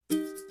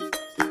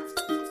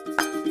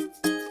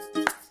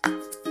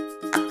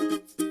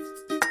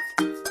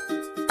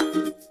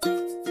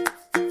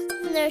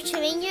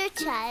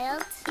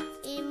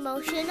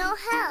emotional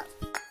health.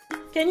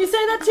 Can you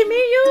say that to me,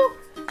 you?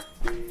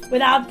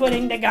 Without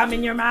putting the gum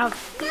in your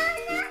mouth. No.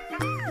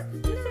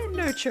 You said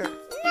nurture.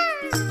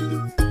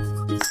 No.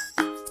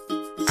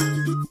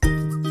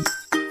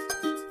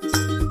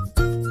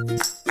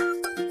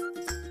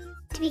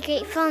 To be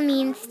grateful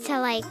means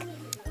to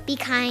be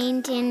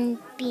kind and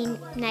be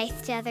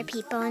nice to other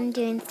people and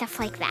doing stuff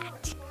like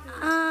that.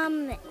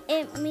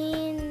 It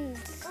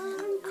means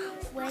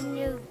when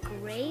you're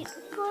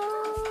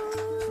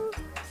grateful.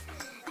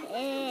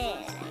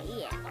 Yeah.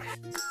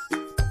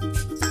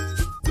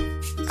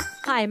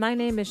 Hi, my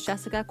name is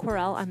Jessica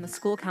Kwerel. I'm the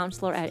school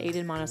counselor at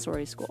Aidan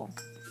Montessori School.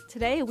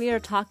 Today we are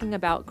talking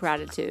about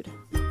gratitude.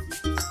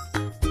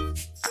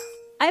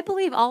 I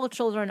believe all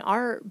children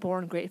are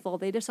born grateful.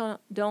 They just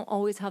don't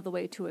always have the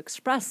way to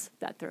express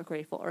that they're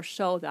grateful or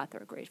show that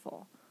they're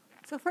grateful.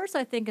 So first,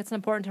 I think it's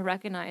important to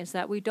recognize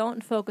that we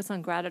don't focus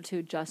on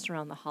gratitude just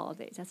around the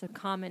holidays. That's a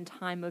common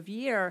time of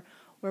year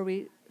where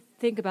we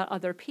think about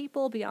other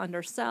people beyond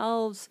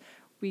ourselves.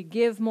 We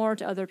give more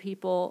to other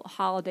people.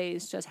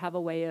 Holidays just have a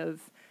way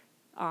of,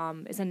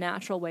 is a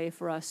natural way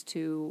for us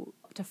to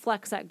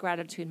flex that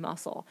gratitude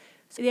muscle.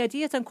 So the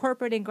idea is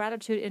incorporating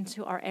gratitude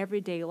into our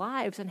everyday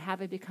lives and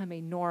have it become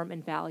a norm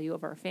and value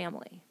of our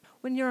family.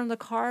 When you're in the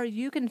car,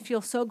 you can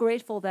feel so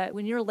grateful that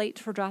when you're late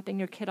for dropping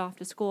your kid off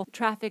to school,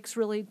 traffic's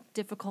really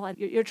difficult, and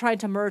you're trying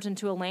to merge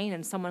into a lane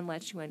and someone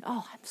lets you in.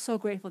 Oh, I'm so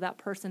grateful that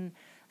person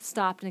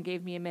stopped and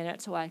gave me a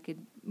minute so I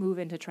could move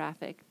into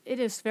traffic.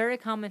 It is very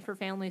common for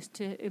families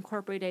to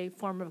incorporate a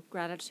form of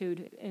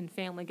gratitude in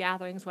family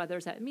gatherings, whether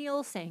it's at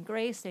meals, saying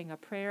grace, saying a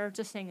prayer,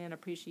 just saying an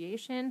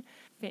appreciation.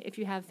 If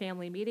you have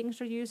family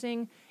meetings you're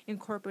using,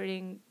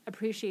 incorporating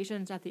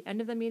appreciations at the end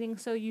of the meeting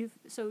so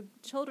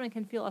children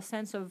can feel a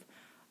sense of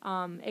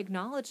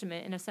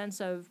acknowledgement and a sense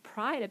of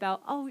pride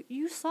about, oh,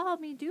 you saw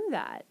me do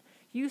that.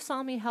 You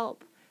saw me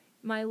help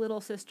my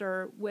little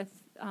sister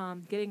with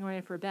getting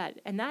ready for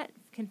bed. And that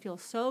can feel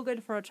so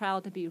good for a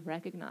child to be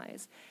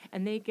recognized.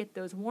 And they get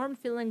those warm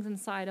feelings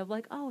inside of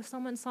oh,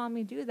 someone saw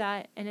me do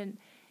that. And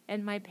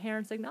my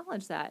parents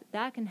acknowledge that.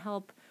 That can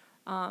help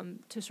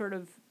to sort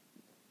of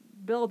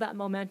build that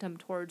momentum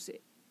towards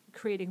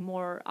creating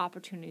more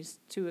opportunities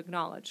to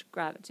acknowledge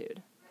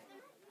gratitude.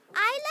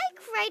 I like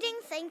writing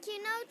thank you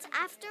notes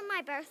after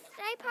my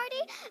birthday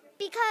party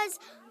because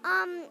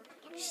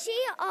she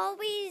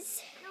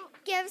always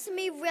gives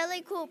me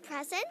really cool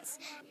presents.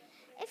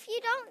 If you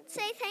don't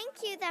say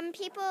thank you, then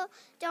people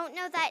don't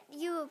know that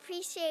you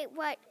appreciate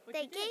what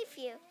they gave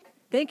you.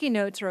 Thank you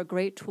notes are a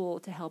great tool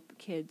to help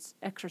kids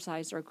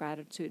exercise their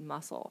gratitude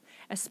muscle,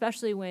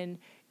 especially when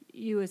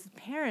you as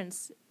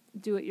parents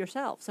do it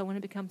yourself. So when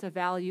it becomes a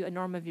value, a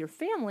norm of your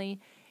family,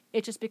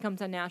 it just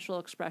becomes a natural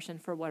expression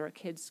for what our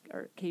kids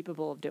are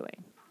capable of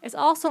doing. It's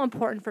also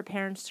important for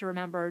parents to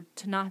remember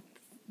to not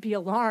be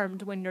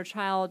alarmed when your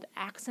child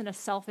acts in a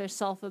selfish,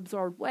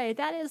 self-absorbed way.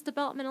 That is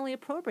developmentally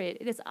appropriate.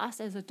 It is us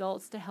as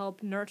adults to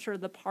help nurture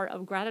the part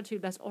of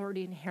gratitude that's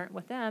already inherent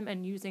with them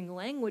and using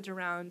language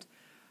around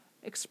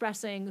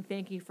expressing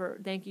thank you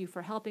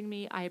for helping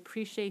me. I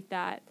appreciate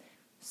that.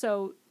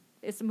 So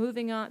it's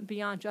moving on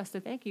beyond just a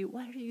thank you.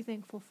 What are you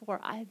thankful for?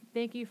 I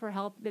thank you for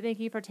help. Thank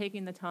you for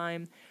taking the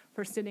time,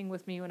 for sitting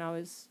with me when I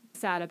was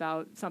sad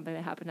about something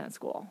that happened at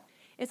school.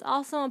 It's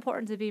also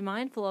important to be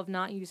mindful of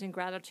not using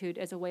gratitude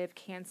as a way of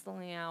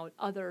canceling out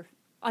other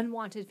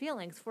unwanted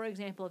feelings. For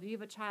example, if you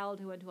have a child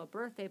who went to a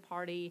birthday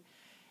party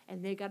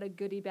and they got a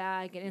goodie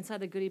bag, and inside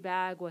the goodie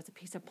bag was a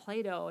piece of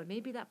Play-Doh, and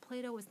maybe that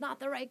Play-Doh was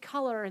not the right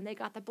color, and they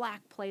got the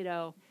black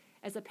Play-Doh.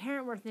 As a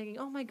parent, we're thinking,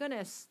 oh my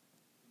goodness,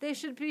 they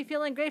should be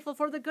feeling grateful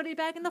for the goodie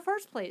bag in the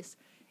first place.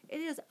 It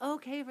is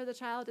okay for the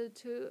child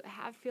to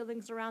have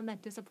feelings around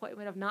that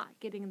disappointment of not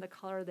getting the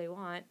color they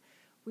want.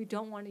 We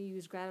don't want to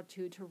use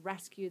gratitude to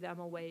rescue them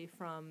away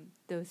from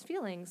those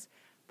feelings.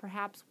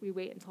 Perhaps we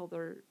wait until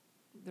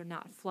they're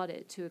not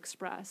flooded to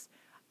express,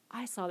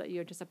 I saw that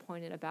you're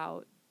disappointed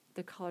about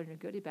the color in your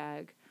goodie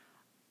bag.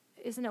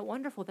 Isn't it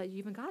wonderful that you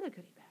even got a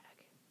goodie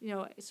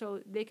bag?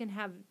 So they can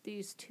have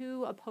these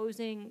two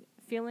opposing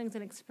feelings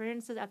and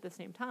experiences at the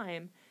same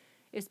time.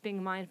 Is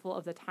being mindful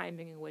of the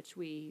timing in which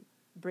we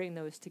bring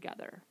those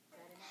together.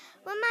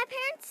 When my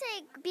parents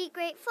say be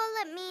grateful,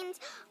 it means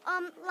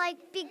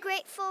be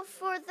grateful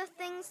for the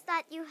things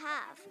that you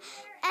have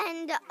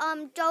and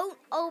don't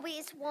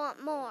always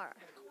want more.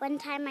 One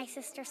time my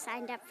sister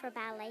signed up for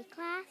ballet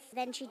class,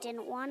 then she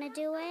didn't want to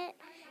do it,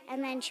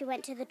 and then she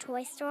went to the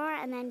toy store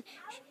and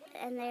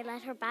they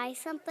let her buy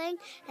something,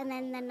 and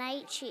then the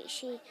night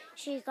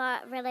she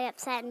got really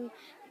upset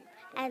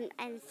and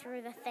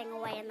threw the thing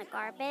away in the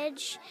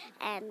garbage,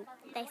 and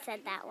they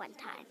said that one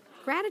time.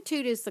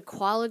 Gratitude is the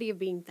quality of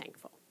being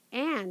thankful,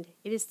 and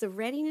it is the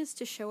readiness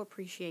to show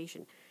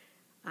appreciation.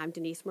 I'm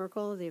Denise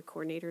Merkel, the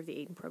coordinator of the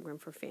Aidan Program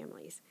for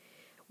Families.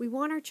 We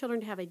want our children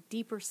to have a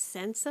deeper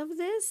sense of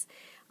this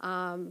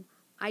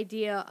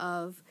idea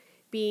of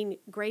being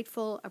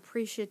grateful,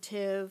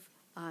 appreciative,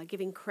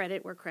 giving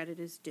credit where credit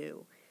is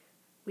due.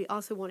 We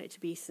also want it to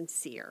be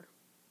sincere.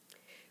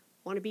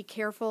 Want to be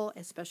careful,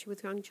 especially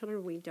with young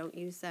children. We don't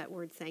use that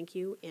word thank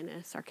you in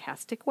a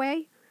sarcastic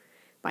way.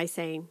 by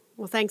saying,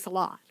 well, thanks a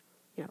lot.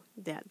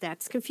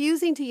 That's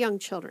confusing to young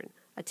children.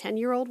 A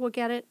 10-year-old will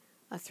get it.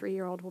 A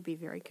 3-year-old will be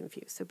very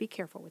confused. So be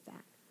careful with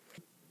that.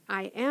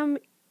 I am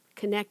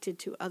connected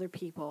to other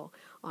people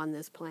on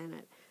this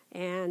planet,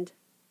 and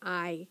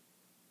I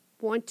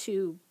want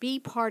to be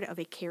part of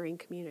a caring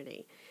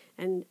community.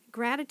 And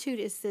gratitude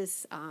is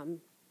this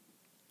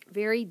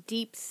very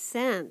deep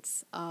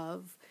sense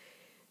of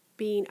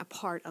being a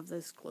part of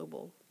this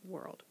global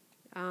world.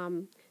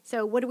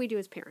 So what do we do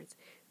as parents?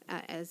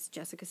 As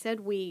Jessica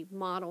said, we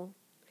model,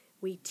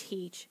 we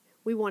teach.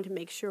 We want to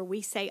make sure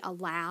we say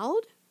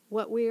aloud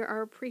what we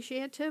are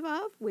appreciative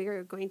of. We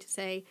are going to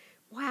say,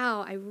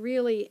 wow, I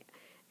really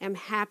am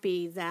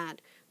happy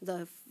that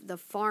the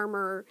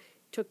farmer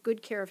took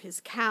good care of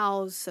his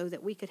cows so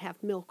that we could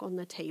have milk on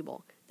the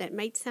table. That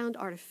might sound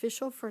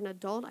artificial for an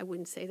adult. I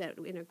wouldn't say that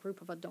in a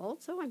group of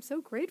adults. Oh, I'm so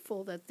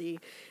grateful that the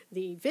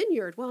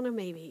vineyard. Well, no,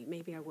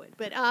 maybe I would.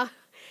 But,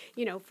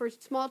 for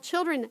small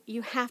children,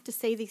 you have to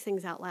say these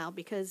things out loud,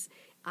 because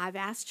I've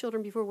asked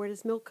children before, where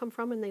does milk come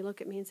from? And they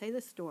look at me and say,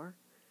 the store.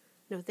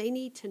 No, they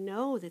need to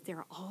know that there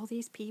are all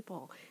these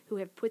people who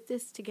have put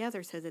this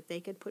together so that they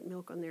can put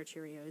milk on their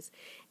Cheerios.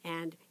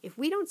 And if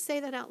we don't say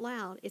that out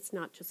loud, it's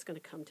not just going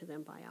to come to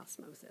them by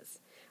osmosis.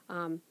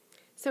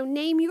 So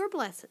name your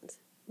blessings.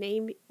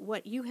 Name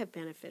what you have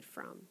benefited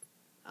from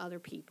other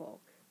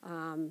people.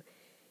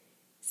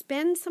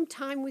 Spend some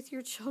time with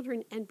your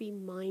children and be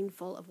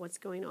mindful of what's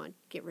going on.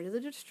 Get rid of the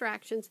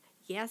distractions.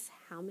 Yes,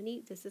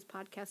 this is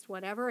podcast,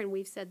 whatever, and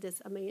we've said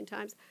this a million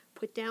times.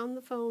 Put down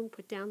the phone,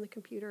 put down the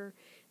computer,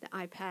 the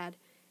iPad,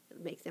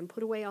 make them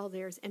put away all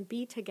theirs, and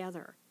be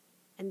together.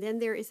 And then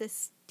there is a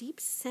deep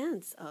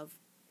sense of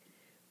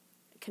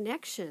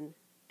connection,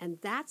 and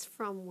that's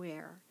from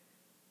where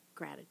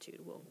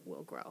gratitude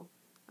will grow.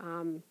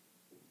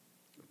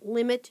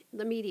 Limit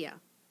the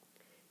media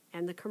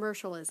and the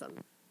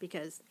commercialism,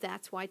 because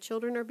that's why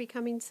children are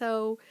becoming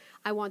so,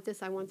 I want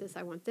this, I want this,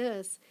 I want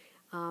this,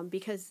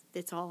 because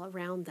it's all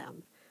around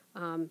them.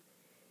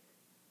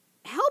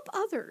 Help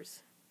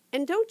others.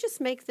 And don't just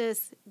make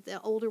this,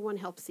 the older one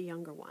helps the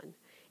younger one.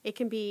 It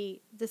can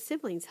be the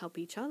siblings help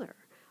each other.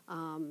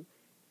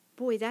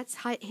 Boy, that's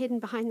hidden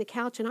behind the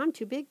couch and I'm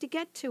too big to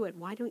get to it.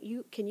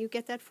 Can you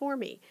get that for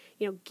me?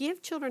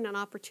 Give children an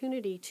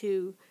opportunity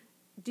to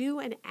do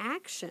an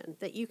action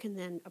that you can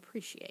then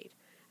appreciate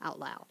out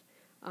loud.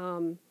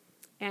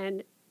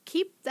 And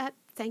keep that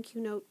thank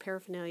you note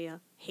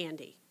paraphernalia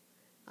handy.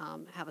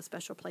 Have a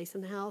special place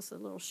in the house, a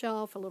little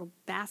shelf, a little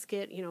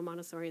basket.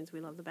 Montessorians, we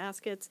love the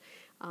baskets,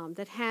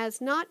 that has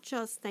not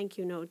just thank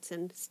you notes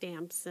and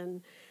stamps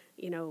and,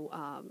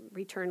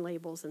 return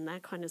labels and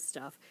that kind of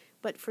stuff,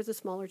 but for the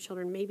smaller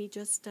children, maybe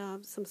just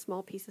some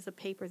small pieces of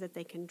paper that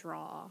they can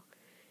draw.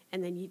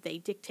 And then they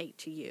dictate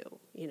to you,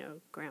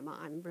 Grandma,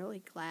 I'm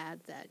really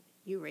glad that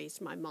you raised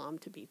my mom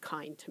to be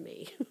kind to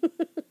me.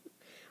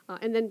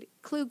 And then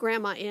clue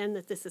Grandma in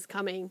that this is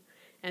coming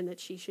and that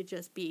she should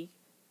just be,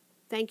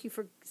 thank you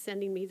for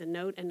sending me the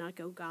note, and not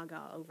go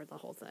gaga over the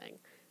whole thing,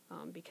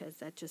 because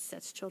that just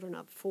sets children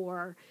up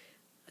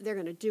they're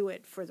going to do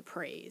it for the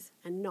praise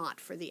and not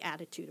for the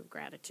attitude of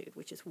gratitude,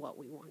 which is what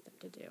we want them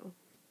to do.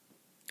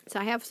 So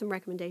I have some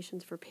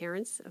recommendations for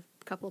parents, a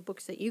couple of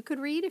books that you could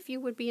read if you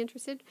would be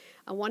interested.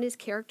 One is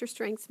Character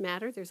Strengths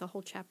Matter. There's a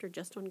whole chapter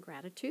just on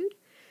gratitude.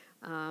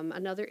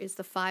 Another is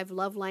The 5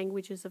 Love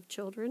Languages of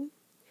Children.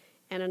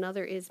 And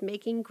another is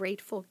Making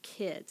Grateful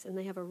Kids. And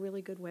they have a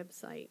really good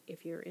website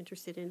if you're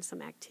interested in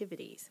some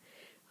activities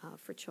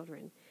for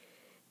children.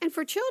 And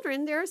for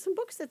children, there are some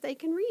books that they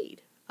can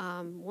read.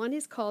 One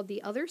is called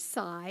The Other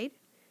Side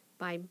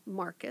by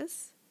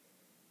Marcus.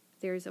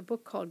 There's a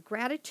book called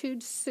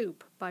Gratitude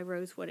Soup by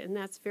Rosewood, and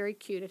that's very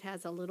cute. It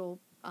has a little,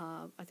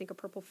 I think, a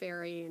purple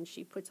fairy, and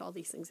she puts all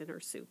these things in her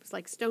soup. It's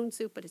like stone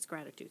soup, but it's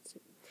gratitude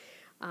soup.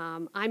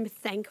 I'm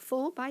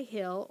Thankful by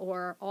Hill,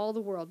 or All the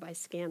World by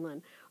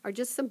Scanlon, are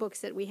just some books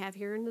that we have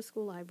here in the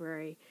school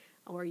library,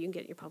 or you can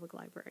get in your public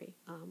library,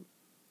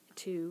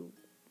 to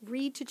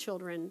read to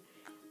children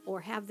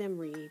or have them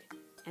read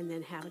and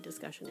then have a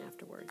discussion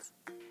afterwards.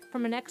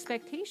 From an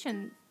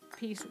expectation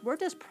piece, we're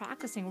just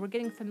practicing. We're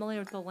getting familiar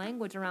with the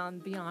language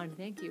around beyond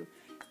thank you.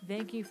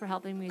 Thank you for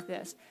helping me with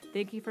this.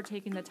 Thank you for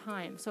taking the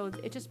time. So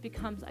it just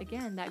becomes,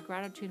 again, that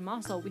gratitude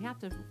muscle. We have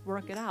to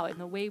work it out. And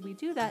the way we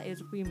do that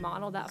is we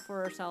model that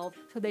for ourselves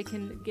so they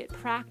can get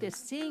practice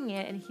seeing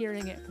it and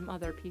hearing it from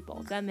other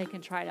people. Then they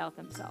can try it out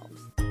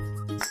themselves.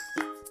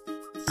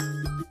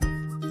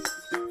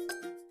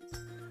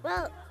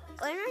 Well,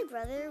 when my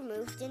brother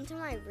moved into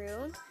my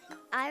room,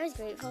 I was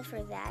grateful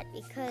for that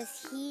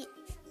because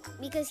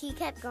he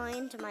kept going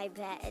into my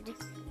bed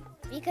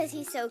because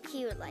he's so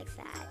cute like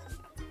that.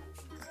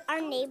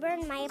 Our neighbor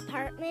in my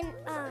apartment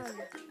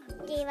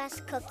gave us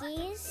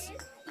cookies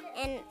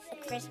and a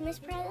Christmas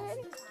present.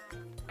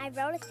 I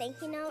wrote a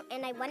thank you note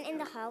and I went in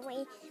the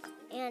hallway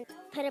and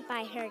put it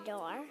by her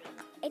door.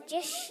 It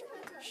just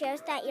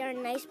shows that you're a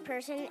nice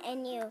person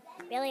and you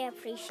really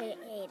appreciated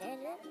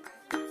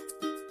it.